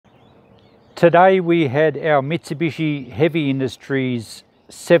Today we had our Mitsubishi Heavy Industries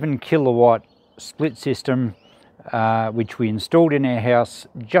 7 kilowatt split system which we installed in our house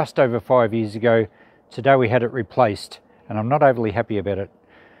just over 5 years ago. Today we had it replaced and I'm not overly happy about it.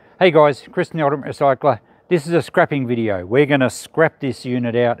 Hey guys, Chris the Ultimate Recycler. This is a scrapping video. We're going to scrap this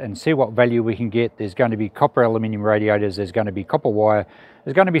unit out and see what value we can get. There's going to be copper aluminium radiators, there's going to be copper wire,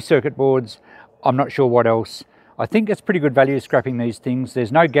 there's going to be circuit boards. I'm not sure what else. I think it's pretty good value scrapping these things.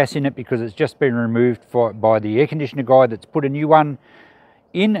 There's no gas in it because it's just been removed by the air conditioner guy that's put a new one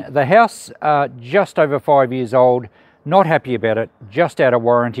in the house. Just over 5 years old. Not happy about it, just out of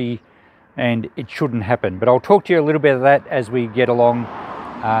warranty, and it shouldn't happen. But I'll talk to you a little bit of that as we get along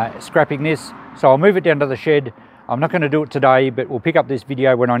scrapping this. So I'll move it down to the shed. I'm not going to do it today, but we'll pick up this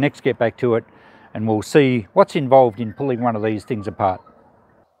video when I next get back to it and we'll see what's involved in pulling one of these things apart.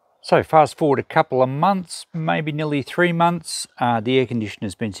 So fast forward a couple of months, maybe nearly 3 months, the air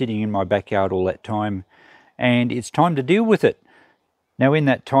conditioner's been sitting in my backyard all that time and it's time to deal with it. Now in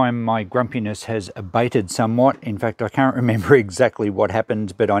that time my grumpiness has abated somewhat. In fact, I can't remember exactly what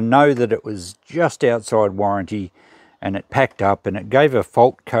happened, but I know that it was just outside warranty and it packed up and it gave a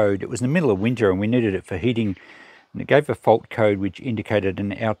fault code. It was in the middle of winter and we needed it for heating, and it gave a fault code which indicated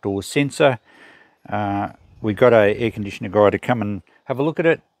an outdoor sensor. We got an air conditioner guy to come and have a look at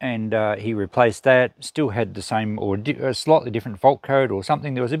it, and he replaced that. Still had the same or a slightly different fault code or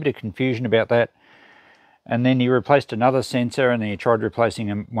something. There was a bit of confusion about that. And then he replaced another sensor, and then he tried replacing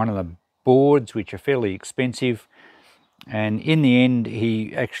one of the boards, which are fairly expensive. And in the end,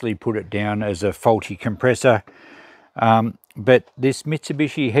 he actually put it down as a faulty compressor. But this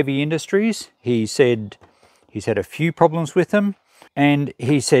Mitsubishi Heavy Industries, he said he's had a few problems with them, and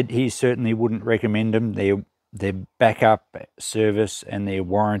he said he certainly wouldn't recommend them. Their backup service and their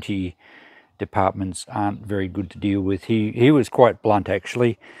warranty departments aren't very good to deal with. He was quite blunt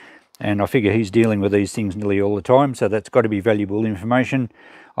actually, and I figure he's dealing with these things nearly all the time, so that's got to be valuable information.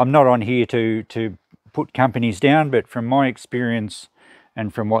 I'm not on here to put companies down, but from my experience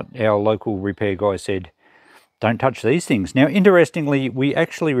and from what our local repair guy said, don't touch these things. Now interestingly, we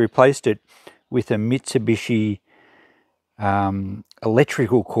actually replaced it with a Mitsubishi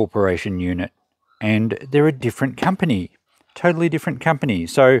Electrical Corporation unit. And they're a different company, totally different company.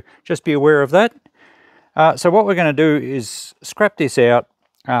 So just be aware of that. So what we're going to do is scrap this out.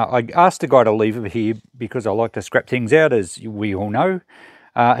 I asked the guy to leave it here because I like to scrap things out, as we all know.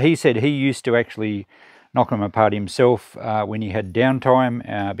 He said he used to actually knock them apart himself when he had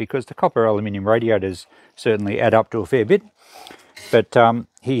downtime because the copper aluminium radiators certainly add up to a fair bit. But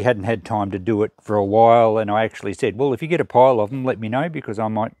he hadn't had time to do it for a while, and I actually said, well, if you get a pile of them, let me know because I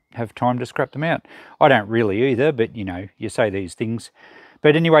might have time to scrap them out. I don't really either, but you know, you say these things.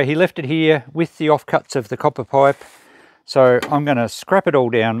 But anyway, he left it here with the offcuts of the copper pipe. So I'm going to scrap it all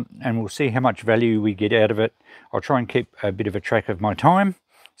down and we'll see how much value we get out of it. I'll try and keep a bit of a track of my time.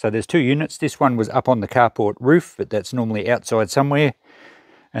 So there's two units. This one was up on the carport roof, but that's normally outside somewhere.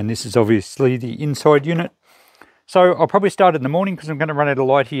 And this is obviously the inside unit. So I'll probably start in the morning because I'm going to run out of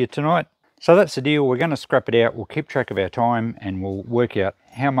light here tonight. So that's the deal. We're going to scrap it out. We'll keep track of our time and we'll work out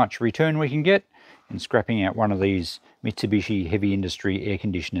how much return we can get in scrapping out one of these Mitsubishi Heavy Industry air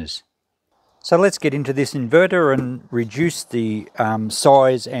conditioners. So let's get into this inverter and reduce the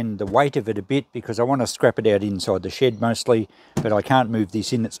size and the weight of it a bit because I want to scrap it out inside the shed mostly, but I can't move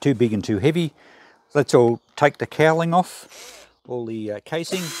this in. It's too big and too heavy. Let's all take the cowling off, all the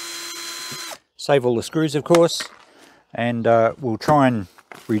casing, save all the screws of course, and we'll try and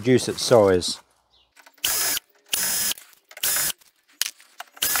reduce its size.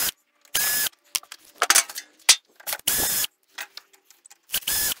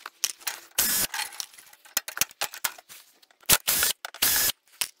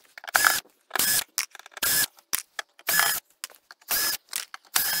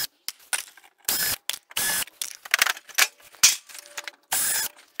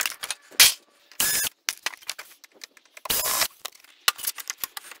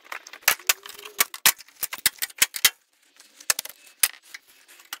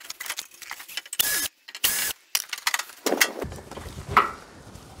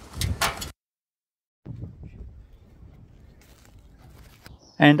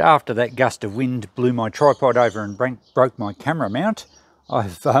 And after that gust of wind blew my tripod over and broke my camera mount,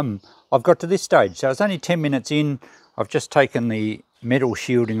 I've got to this stage. So it's only 10 minutes in. I've just taken the metal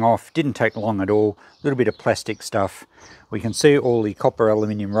shielding off. Didn't take long at all. A little bit of plastic stuff. We can see all the copper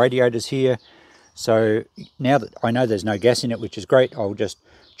aluminium radiators here. So now that I know there's no gas in it, which is great, I'll just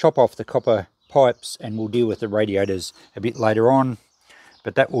chop off the copper pipes and we'll deal with the radiators a bit later on.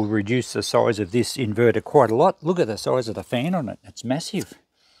 But that will reduce the size of this inverter quite a lot. Look at the size of the fan on it. It's massive.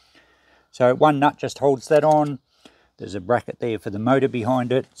 So one nut just holds that on. There's a bracket there for the motor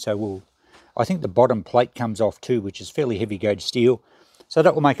behind it. So I think the bottom plate comes off too, which is fairly heavy gauge steel. So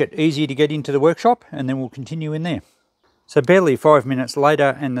that will make it easier to get into the workshop, and then we'll continue in there. So barely 5 minutes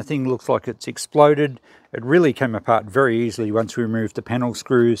later, and the thing looks like it's exploded. It really came apart very easily once we removed the panel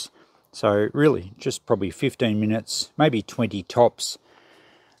screws. So really, just probably 15 minutes, maybe 20 tops.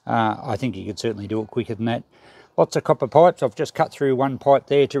 I think you could certainly do it quicker than that. Lots of copper pipes. I've just cut through one pipe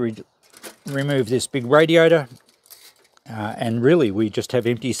there to remove this big radiator. And really, we just have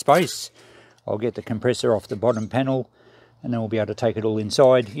empty space. I'll get the compressor off the bottom panel, and then we'll be able to take it all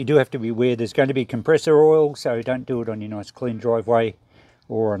inside. You do have to be aware there's going to be compressor oil, so don't do it on your nice clean driveway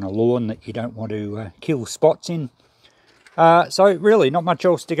or on a lawn that you don't want to kill spots in. So really, not much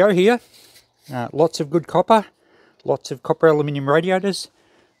else to go here. Lots of good copper, lots of copper aluminium radiators.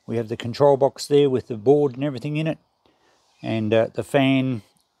 We have the control box there with the board and everything in it, and the fan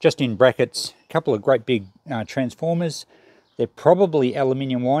just in brackets. A couple of great big transformers. They're probably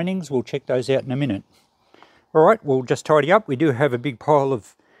aluminium windings. We'll check those out in a minute. All right, we'll just tidy up. We do have a big pile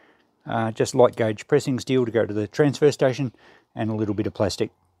of just light gauge pressing steel to go to the transfer station, and a little bit of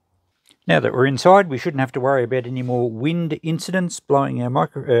plastic. Now that we're inside, we shouldn't have to worry about any more wind incidents blowing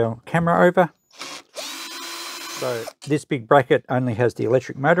our camera over. So this big bracket only has the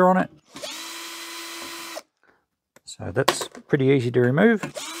electric motor on it. So that's pretty easy to remove.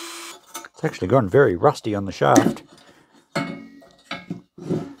 It's actually gone very rusty on the shaft.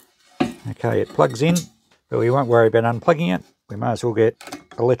 Okay, it plugs in, but we won't worry about unplugging it. We may as well get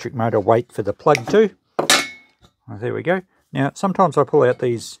electric motor weight for the plug too. Oh, there we go. Now, sometimes I pull out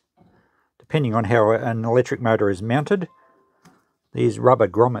these, depending on how an electric motor is mounted. These rubber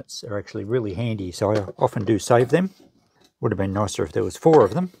grommets are actually really handy, so I often do save them. Would have been nicer if there was 4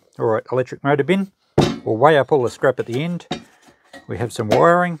 of them. All right, electric motor bin. We'll weigh up all the scrap at the end. We have some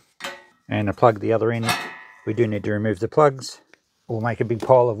wiring and a plug at the other end. We do need to remove the plugs. We'll make a big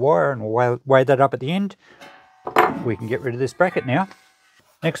pile of wire and we'll weigh that up at the end. We can get rid of this bracket now.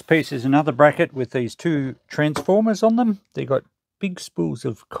 Next piece is another bracket with these 2 transformers on them. They've got big spools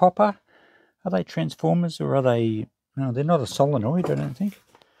of copper. Are they transformers or are they... No, they're not a solenoid, I don't think.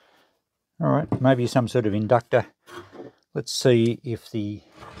 All right, maybe some sort of inductor. Let's see if the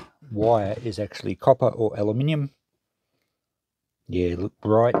wire is actually copper or aluminium. Yeah, look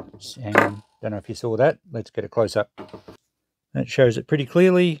bright. Hang on, don't know if you saw that. Let's get a close up. That shows it pretty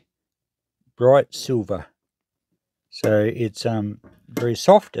clearly. Bright silver. So it's very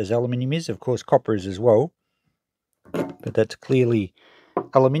soft, as aluminium is. Of course, copper is as well. But that's clearly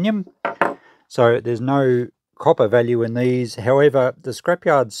aluminium. So there's no copper value in these. However, the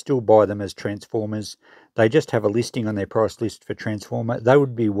scrapyards still buy them as transformers. They just have a listing on their price list for transformer. They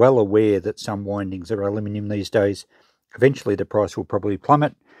would be well aware that some windings are aluminium these days. Eventually the price will probably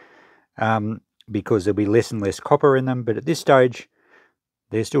plummet because there'll be less and less copper in them. But at this stage,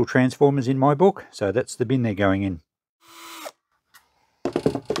 they're still transformers in my book. So that's the bin they're going in.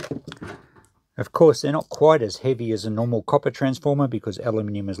 Of course, they're not quite as heavy as a normal copper transformer because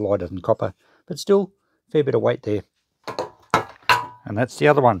aluminium is lighter than copper. But still, fair bit of weight there. And that's the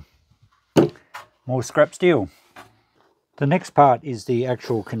other one. More scrap steel. The next part is the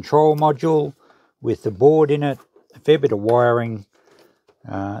actual control module with the board in it. A fair bit of wiring.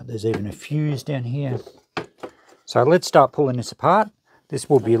 There's even a fuse down here. So let's start pulling this apart. This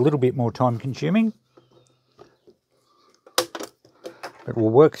will be a little bit more time consuming, but we'll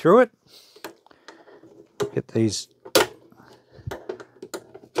work through it. Get these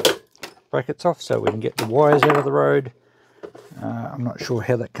brackets off so we can get the wires out of the road. I'm not sure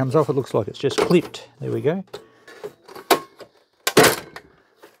how that comes off. It looks like it's just clipped. There we go.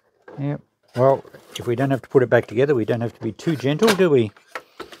 Yep. Well, if we don't have to put it back together, we don't have to be too gentle, do we?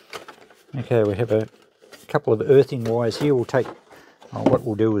 Okay, we have a couple of earthing wires here. We'll take... what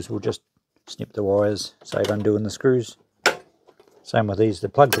we'll do is we'll just snip the wires, save undoing the screws. Same with these. The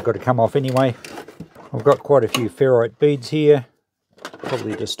plugs have got to come off anyway. I've got quite a few ferrite beads here,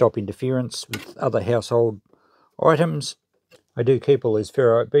 probably to stop interference with other household items. I do keep all these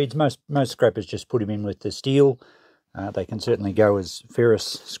ferrite beads. Most scrappers just put them in with the steel. They can certainly go as ferrous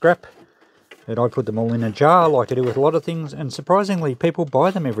scrap, but I put them all in a jar like I do with a lot of things, and surprisingly people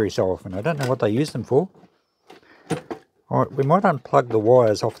buy them every so often. I don't know what they use them for. All right, we might unplug the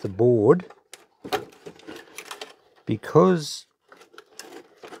wires off the board because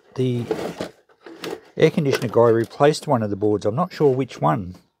the air conditioner guy replaced one of the boards. I'm not sure which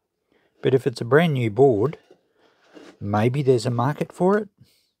one, but if it's a brand new board, maybe there's a market for it.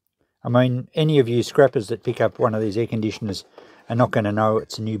 I mean, any of you scrappers that pick up one of these air conditioners are not going to know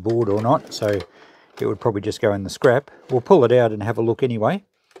it's a new board or not, so it would probably just go in the scrap. We'll pull it out and have a look anyway.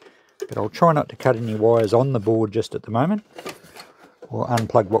 But I'll try not to cut any wires on the board just at the moment, or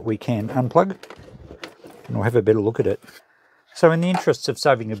unplug what we can unplug, and we'll have a better look at it. So in the interests of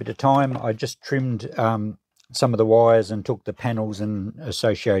saving a bit of time, I just trimmed some of the wires and took the panels and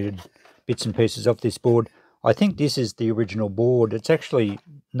associated bits and pieces of this board. I think this is the original board. It's actually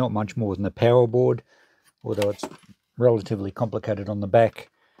not much more than the power board, although it's relatively complicated on the back.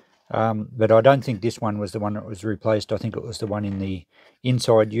 But I don't think this one was the one that was replaced. I think it was the one in the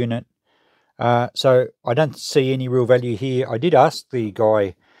inside unit. So I don't see any real value here. I did ask the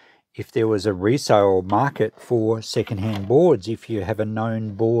guy if there was a resale market for second-hand boards, if you have a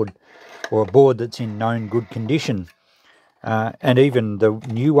known board or a board that's in known good condition. And even the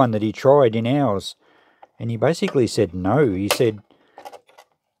new one that he tried in ours, and he basically said no. He said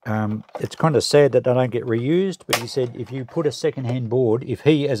it's kind of sad that they don't get reused, but he said if you put a second-hand board, if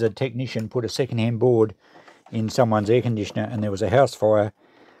he as a technician put a second-hand board in someone's air conditioner and there was a house fire,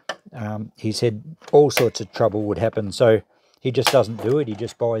 he said all sorts of trouble would happen. So he just doesn't do it. He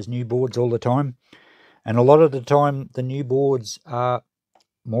just buys new boards all the time. And a lot of the time the new boards are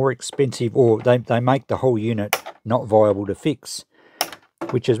more expensive, or they make the whole unit not viable to fix,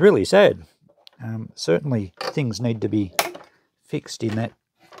 which is really sad. Certainly things need to be fixed in that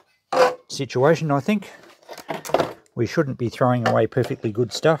situation, I think. We shouldn't be throwing away perfectly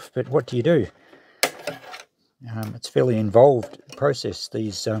good stuff, but what do you do? It's a fairly involved process,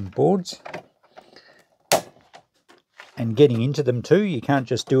 these boards. And getting into them too, you can't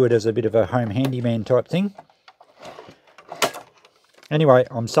just do it as a bit of a home handyman type thing. Anyway,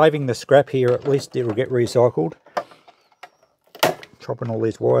 I'm saving the scrap here, at least it'll get recycled. Chopping all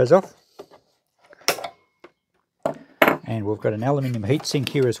these wires off. And we've got an aluminium heatsink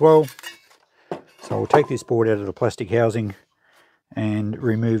here as well. So I'll take this board out of the plastic housing and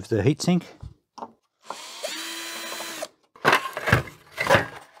remove the heatsink.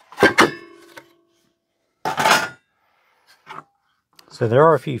 So there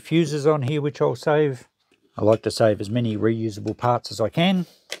are a few fuses on here which I'll save. I like to save as many reusable parts as I can.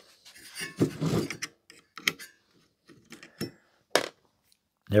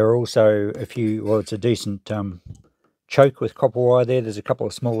 There are also a few, well, it's a decent choke with copper wire there. There's a couple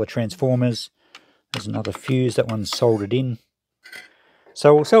of smaller transformers. There's another fuse, that one's soldered in.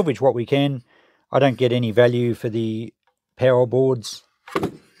 So we'll salvage what we can. I don't get any value for the power boards,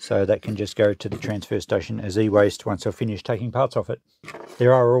 so that can just go to the transfer station as e-waste once I've finished taking parts off it.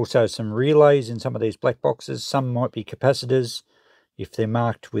 There are also some relays in some of these black boxes. Some might be capacitors. If they're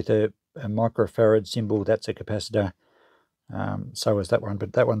marked with a microfarad symbol, that's a capacitor. So is that one,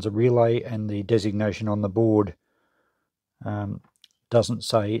 but that one's a relay, and the designation on the board doesn't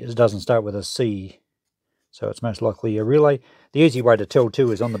start with a C, so it's most likely a relay. The easy way to tell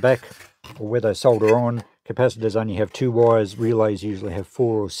too is on the back, or where they solder on. Capacitors only have 2 wires, relays usually have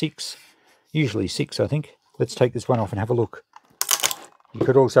 4 or 6, usually 6 I think. Let's take this one off and have a look. You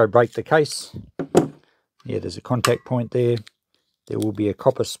could also break the case. Yeah, there's a contact point there. There will be a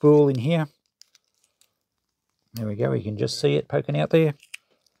copper spool in here. There we go, you can just see it poking out there.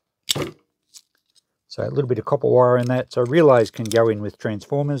 So a little bit of copper wire in that. So relays can go in with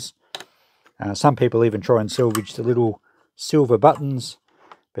transformers. Some people even try and salvage the little silver buttons,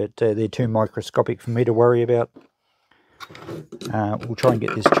 but they're too microscopic for me to worry about. We'll try and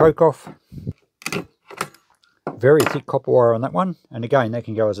get this choke off. Very thick copper wire on that one, and again that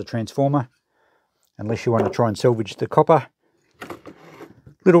can go as a transformer unless you want to try and salvage the copper.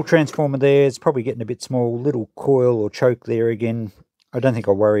 Little transformer there, it's probably getting a bit small. Little coil or choke there again. I don't think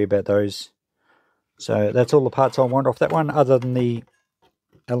I'll worry about those. So that's all the parts I want off that one, other than the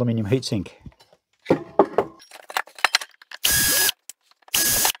aluminium heatsink.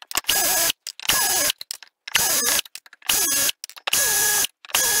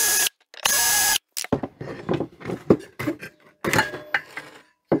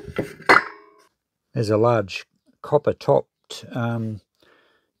 There's a large copper-topped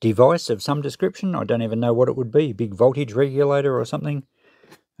device of some description. I don't even know what it would be. Big voltage regulator or something.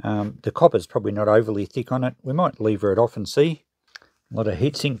 The copper's probably not overly thick on it. We might lever it off and see. A lot of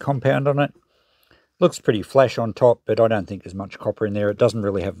heatsink compound on it. Looks pretty flash on top, but I don't think there's much copper in there. It doesn't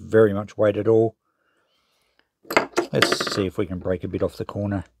really have very much weight at all. Let's see if we can break a bit off the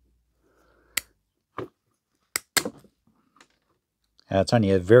corner. It's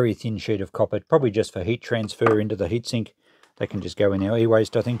only a very thin sheet of copper, probably just for heat transfer into the heatsink. They can just go in our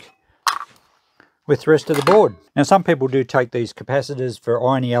e-waste, I think, with the rest of the board. Now, some people do take these capacitors for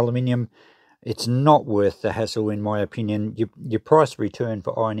irony aluminium. It's not worth the hassle, in my opinion. Your price return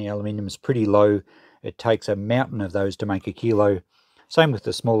for irony aluminium is pretty low. It takes a mountain of those to make a kilo. Same with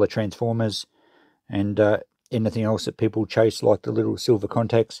the smaller transformers and anything else that people chase, like the little silver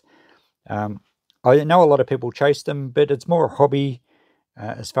contacts. I know a lot of people chase them, but it's more a hobby.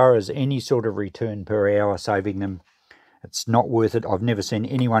 As far as any sort of return per hour saving them, it's not worth it. I've never seen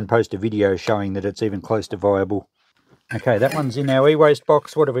anyone post a video showing that it's even close to viable. Okay, that one's in our e-waste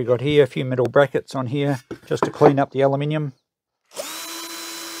box. What have we got here? A few metal brackets on here just to clean up the aluminium.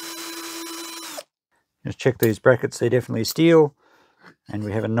 Just check these brackets, they're definitely steel. And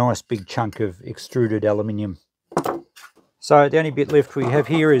we have a nice big chunk of extruded aluminium. So the only bit left we have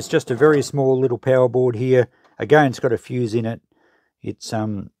here is just a very small little power board here. Again, it's got a fuse in it. It's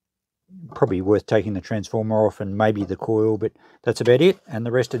probably worth taking the transformer off and maybe the coil, but that's about it. And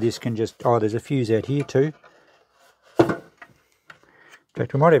the rest of this can just, oh, there's a fuse out here too. In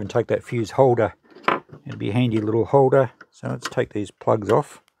fact, we might even take that fuse holder. It'd be a handy little holder. So let's take these plugs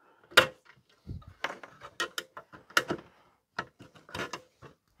off.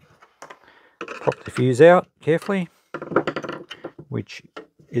 Pop the fuse out carefully, which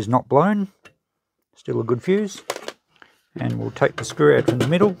is not blown. Still a good fuse. And we'll take the screw out from the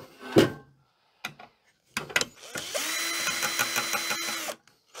middle.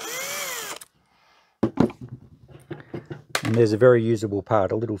 And there's a very usable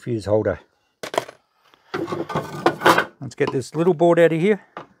part, a little fuse holder. Let's get this little board out of here.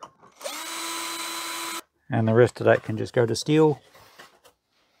 And the rest of that can just go to steel,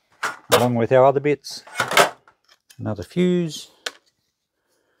 along with our other bits. Another fuse.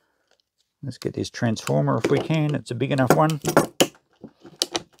 Let's get this transformer if we can. It's a big enough one.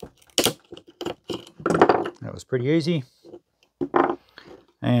 That was pretty easy.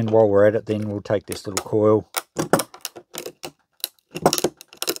 And while we're at it then, we'll take this little coil.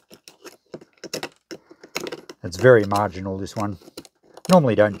 It's very marginal, this one.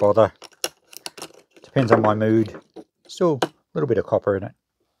 Normally don't bother. Depends on my mood. Still a little bit of copper in it.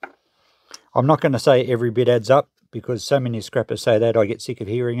 I'm not going to say every bit adds up, because so many scrappers say that, I get sick of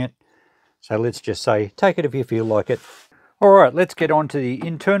hearing it. So let's just say, take it if you feel like it. Alright, let's get on to the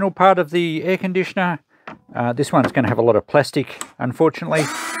internal part of the air conditioner. This one's going to have a lot of plastic, unfortunately.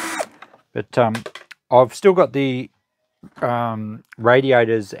 But I've still got the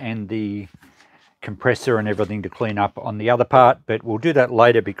radiators and the compressor and everything to clean up on the other part. But we'll do that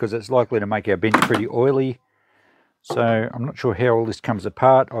later because it's likely to make our bench pretty oily. So I'm not sure how all this comes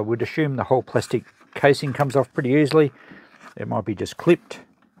apart. I would assume the whole plastic casing comes off pretty easily. It might be just clipped.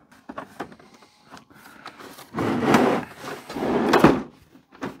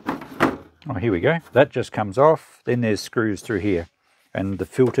 Oh, here we go. That just comes off. Then there's screws through here and the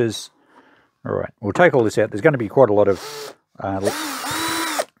filters. All right, we'll take all this out. There's going to be quite a lot of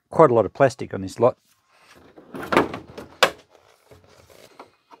plastic on this lot.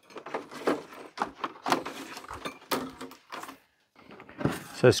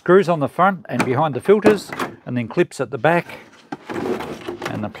 So screws on the front and behind the filters, and then clips at the back,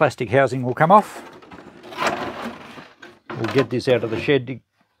 and the plastic housing will come off. We'll get this out of the shed to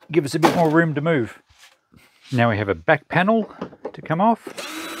give us a bit more room to move. Now we have a back panel to come off.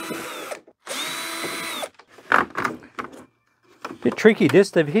 Bit tricky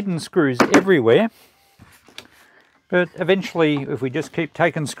this, they've hidden screws everywhere. But eventually, if we just keep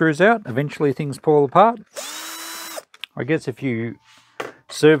taking screws out, eventually things fall apart. I guess if you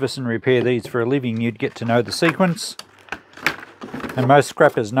service and repair these for a living, you'd get to know the sequence. And most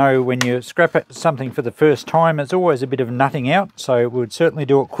scrappers know when you scrap something for the first time, it's always a bit of nutting out, so we would certainly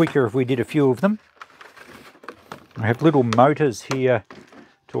do it quicker if we did a few of them. I have little motors here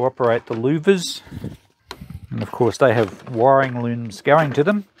to operate the louvers, and of course they have wiring looms going to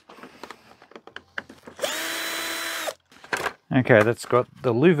them. Okay, that's got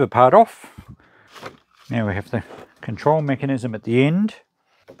the louver part off. Now we have the control mechanism at the end.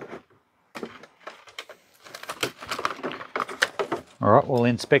 Alright, we'll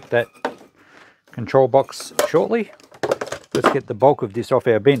inspect that control box shortly. Let's get the bulk of this off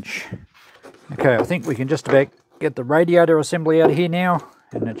our bench. Okay, I think we can just about get the radiator assembly out of here now.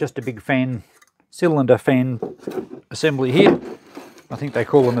 And just a big fan, cylinder fan assembly here. I think they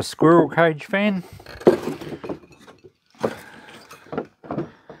call them a squirrel cage fan.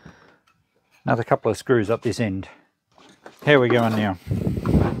 Another couple of screws up this end. How are we going now?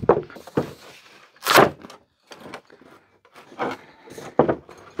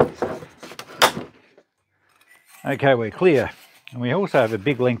 Okay, we're clear. And we also have a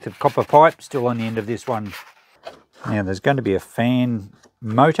big length of copper pipe still on the end of this one. Now there's going to be a fan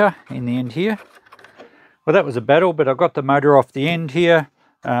motor in the end here. Well, that was a battle, but I got the motor off the end here.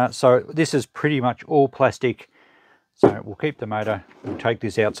 So this is pretty much all plastic. So we'll keep the motor, we'll take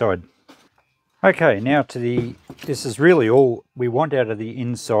this outside. Okay, now to this is really all we want out of the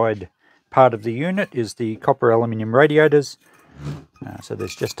inside part of the unit is the copper aluminium radiators. So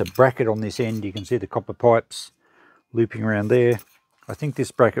there's just a bracket on this end. You can see the copper pipes looping around there. I think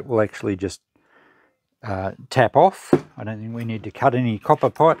this bracket will actually just tap off. I don't think we need to cut any copper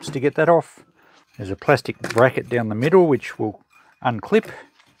pipes to get that off. There's a plastic bracket down the middle which will unclip.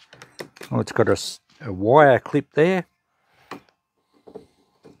 Oh, it's got a wire clip there.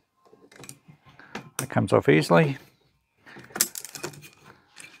 That comes off easily.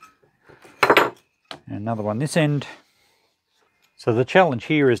 And another one this end. So the challenge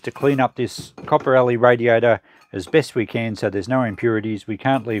here is to clean up this copper alley radiator as best we can so there's no impurities. We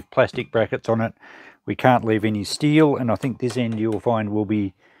can't leave plastic brackets on it. We can't leave any steel, and I think this end you'll find will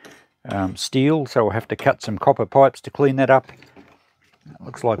be steel, so we'll have to cut some copper pipes to clean that up. It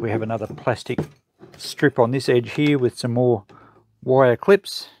looks like we have another plastic strip on this edge here with some more wire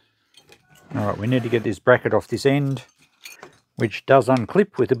clips. Alright, we need to get this bracket off this end, which does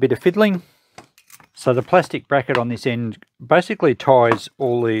unclip with a bit of fiddling. So the plastic bracket on this end basically ties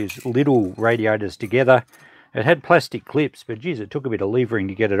all these little radiators together. It had plastic clips, but geez, it took a bit of levering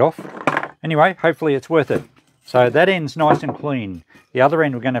to get it off. Anyway, hopefully it's worth it. So that end's nice and clean. The other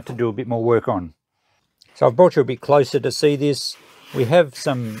end we're going to have to do a bit more work on. So I've brought you a bit closer to see this. We have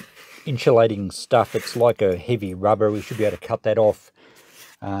some insulating stuff. It's like a heavy rubber. We should be able to cut that off.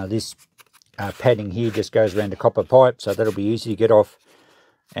 This padding here just goes around the copper pipe, so that'll be easy to get off.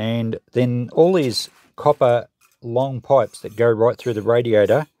 And then all these copper long pipes that go right through the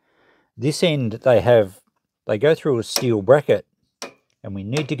radiator, this end they go through a steel bracket, and we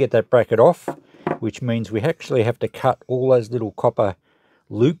need to get that bracket off, which means we actually have to cut all those little copper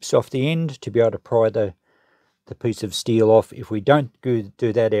loops off the end to be able to pry the piece of steel off. If we don't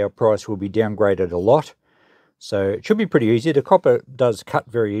do that, our price will be downgraded a lot. So it should be pretty easy. The copper does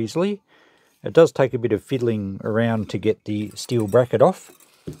cut very easily. It does take a bit of fiddling around to get the steel bracket off.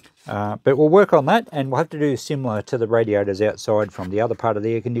 But we'll work on that, and we'll have to do similar to the radiators outside from the other part of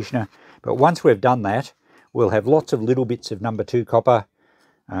the air conditioner. But once we've done that, we'll have lots of little bits of number 2 copper,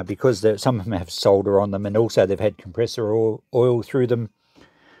 because some of them have solder on them, and also they've had compressor oil through them.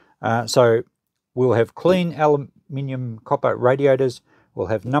 So we'll have clean aluminium copper radiators. We'll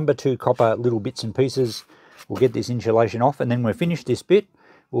have number 2 copper little bits and pieces. We'll get this insulation off, and then we'll finish this bit.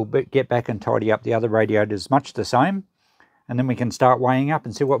 We'll get back and tidy up the other radiators much the same. And then we can start weighing up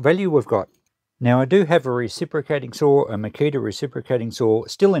and see what value we've got. Now I do have a reciprocating saw, a Makita reciprocating saw,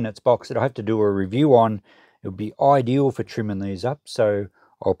 still in its box that I have to do a review on. It would be ideal for trimming these up, so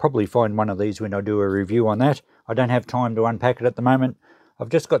I'll probably find one of these when I do a review on that. I don't have time to unpack it at the moment. I've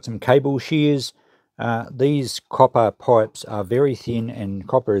just got some cable shears. These copper pipes are very thin and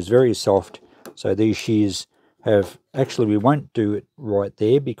copper is very soft, so these shears actually we won't do it right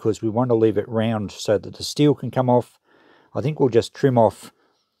there because we want to leave it round so that the steel can come off. I think we'll just trim off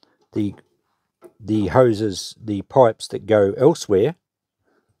the hoses, the pipes that go elsewhere.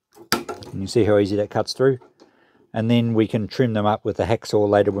 And you see how easy that cuts through. And then we can trim them up with a hacksaw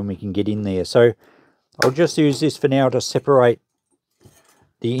later when we can get in there. So I'll just use this for now to separate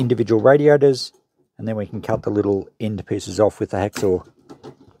the individual radiators, and then we can cut the little end pieces off with the hacksaw.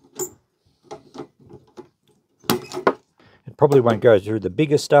 It probably won't go through the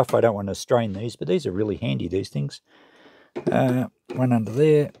bigger stuff. I don't want to strain these, but these are really handy, these things. One under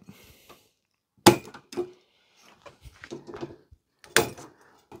there.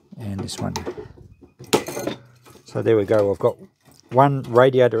 And this one. So there we go. I've got one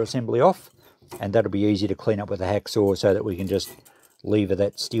radiator assembly off, and that'll be easy to clean up with a hacksaw so that we can just lever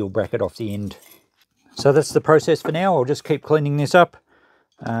that steel bracket off the end. So that's the process for now. I'll just keep cleaning this up.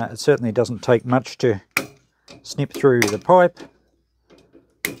 It certainly doesn't take much to snip through the pipe.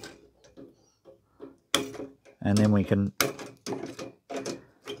 And then we can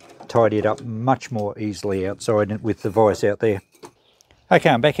tidy it up much more easily outside with the vise out there. Okay,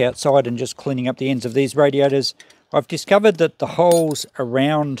 I'm back outside and just cleaning up the ends of these radiators. I've discovered that the holes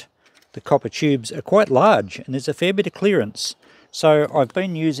around the copper tubes are quite large and there's a fair bit of clearance. So I've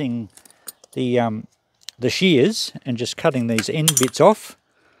been using the shears and just cutting these end bits off,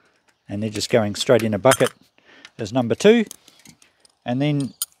 and they're just going straight in a bucket as number 2. And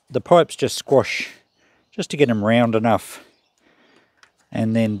then the pipes just squash just to get them round enough,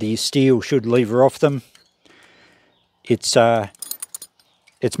 and then the steel should lever off them. It's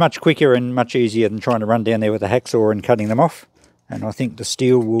much quicker and much easier than trying to run down there with a hacksaw and cutting them off, and I think the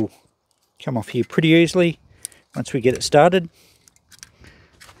steel will come off here pretty easily once we get it started.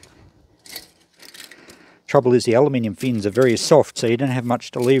 Trouble is the aluminium fins are very soft, so you don't have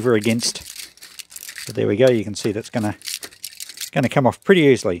much to lever against. But there we go, you can see that's going to come off pretty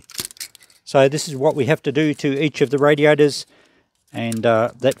easily. So this is what we have to do to each of the radiators, and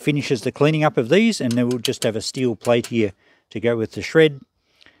that finishes the cleaning up of these, and then we'll just have a steel plate here to go with the shred.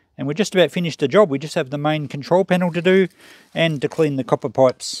 And we're just about finished the job. We just have the main control panel to do and to clean the copper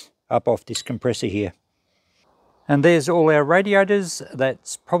pipes up off this compressor here. And there's all our radiators.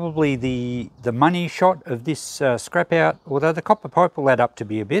 That's probably the money shot of this scrap out, although the copper pipe will add up to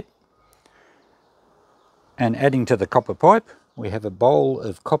be a bit. And adding to the copper pipe, we have a bowl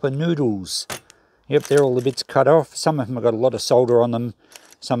of copper noodles. Yep, they're all the bits cut off. Some of them have got a lot of solder on them.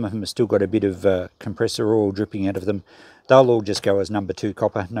 Some of them have still got a bit of compressor oil dripping out of them. They'll all just go as number 2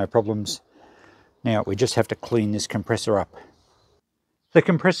 copper, no problems. Now we just have to clean this compressor up. The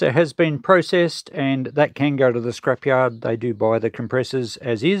compressor has been processed and that can go to the scrapyard. They do buy the compressors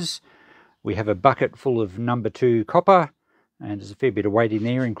as is. We have a bucket full of number 2 copper and there's a fair bit of weight in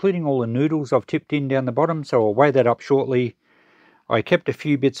there, including all the noodles I've tipped in down the bottom, so I'll weigh that up shortly. I kept a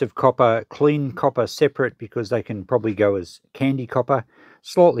few bits of copper, clean copper, separate because they can probably go as candy copper.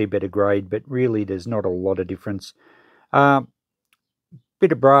 Slightly better grade, but really there's not a lot of difference.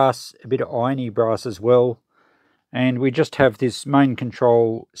 Bit of brass, a bit of irony brass as well. And we just have this main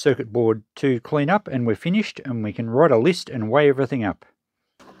control circuit board to clean up and we're finished, and we can write a list and weigh everything up.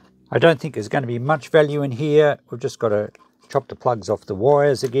 I don't think there's going to be much value in here. We've just got to chop the plugs off the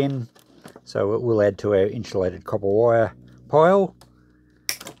wires again. So it will add to our insulated copper wire pile,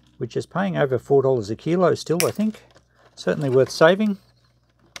 which is paying over $4 a kilo still, I think. Certainly worth saving,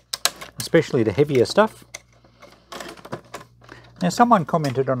 especially the heavier stuff. Now, someone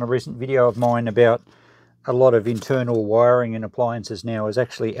commented on a recent video of mine about a lot of internal wiring in appliances now is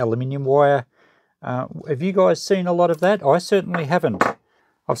actually aluminium wire. Have you guys seen a lot of that? I certainly haven't.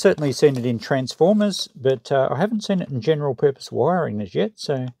 I've certainly seen it in transformers, but I haven't seen it in general purpose wiring as yet,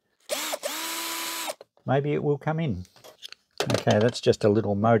 so maybe it will come in. Okay, that's just a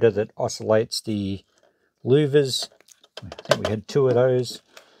little motor that oscillates the louvers. I think we had 2 of those.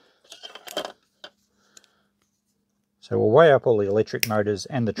 So we'll weigh up all the electric motors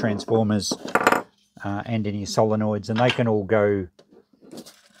and the transformers and any solenoids, and they can all go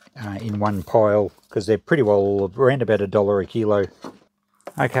in one pile because they're pretty well around about $1 a kilo.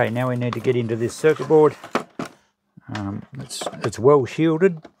 Okay, now we need to get into this circuit board. It's well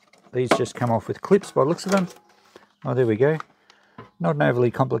shielded. These just come off with clips by the looks of them. Oh, there we go. Not an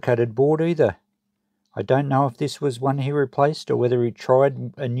overly complicated board either. I don't know if this was one he replaced or whether he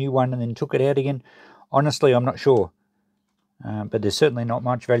tried a new one and then took it out again. Honestly, I'm not sure. But there's certainly not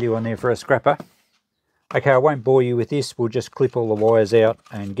much value on there for a scrapper. Okay, I won't bore you with this. We'll just clip all the wires out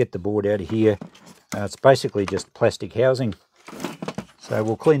and get the board out of here. It's basically just plastic housing. So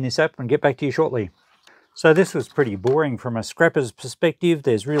we'll clean this up and get back to you shortly. So this was pretty boring from a scrapper's perspective.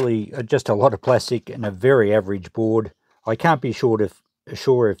 There's really just a lot of plastic and a very average board. I can't be sure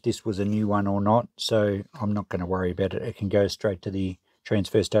if this was a new one or not, so I'm not going to worry about it. It can go straight to the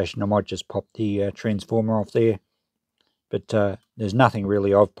transfer station. I might just pop the transformer off there. But there's nothing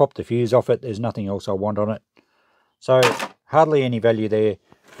really. I've popped the fuse off it. There's nothing else I want on it. So hardly any value there.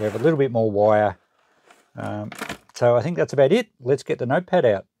 We have a little bit more wire. So I think that's about it. Let's get the notepad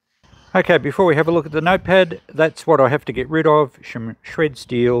out. Okay, before we have a look at the notepad, that's what I have to get rid of. Some shred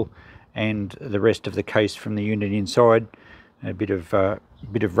steel and the rest of the case from the unit inside. A bit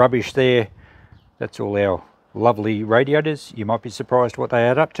of rubbish there. That's all our lovely radiators. You might be surprised what they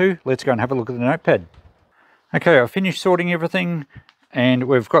add up to. Let's go and have a look at the notepad. Okay, I've finished sorting everything and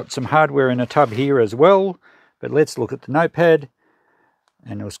we've got some hardware in a tub here as well, but let's look at the notepad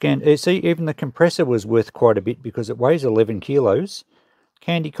and we'll scan. See, even the compressor was worth quite a bit because it weighs 11 kilos.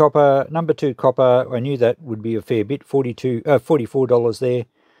 Candy copper, number 2 copper, I knew that would be a fair bit, $44 there.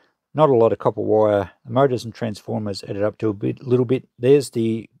 Not a lot of copper wire. The motors and transformers added up to a little bit. There's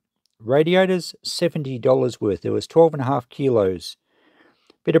the radiators, $70 worth. There was 12.5 kilos.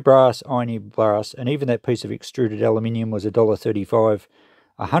 Bit of brass, irony brass, and even that piece of extruded aluminium was $1.35,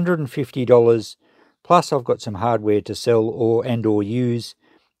 $150. Plus I've got some hardware to sell or use,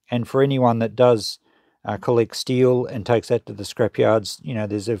 and for anyone that does collect steel and takes that to the scrapyards, you know,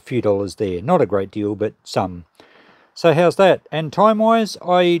 there's a few dollars there. Not a great deal, but some. So how's that? And time-wise,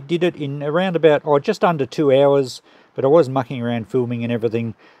 I did it in around about just under 2 hours, but I was mucking around filming and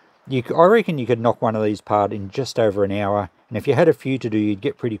everything. I reckon you could knock one of these apart in just over an hour, and if you had a few to do, you'd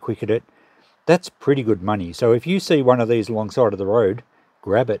get pretty quick at it. That's pretty good money. So if you see one of these alongside of the road,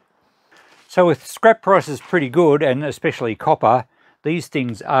 grab it. So with scrap prices pretty good, and especially copper, these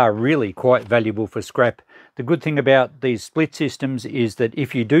things are really quite valuable for scrap. The good thing about these split systems is that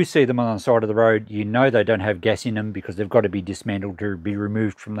if you do see them on the side of the road, you know they don't have gas in them because they've got to be dismantled to be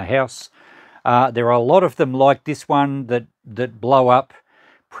removed from the house. There are a lot of them like this one that blow up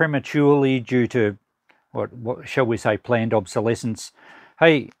prematurely due to what shall we say, planned obsolescence.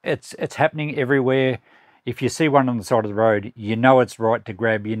 Hey, it's happening everywhere. if you see one on the side of the road, you know it's right to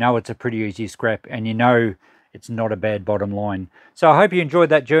grab, you know it's a pretty easy scrap, and you know it's not a bad bottom line. So I hope you enjoyed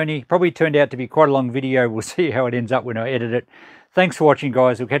that journey. Probably turned out to be quite a long video. We'll see how it ends up when I edit it. Thanks for watching,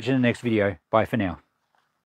 guys. We'll catch you in the next video. Bye for now.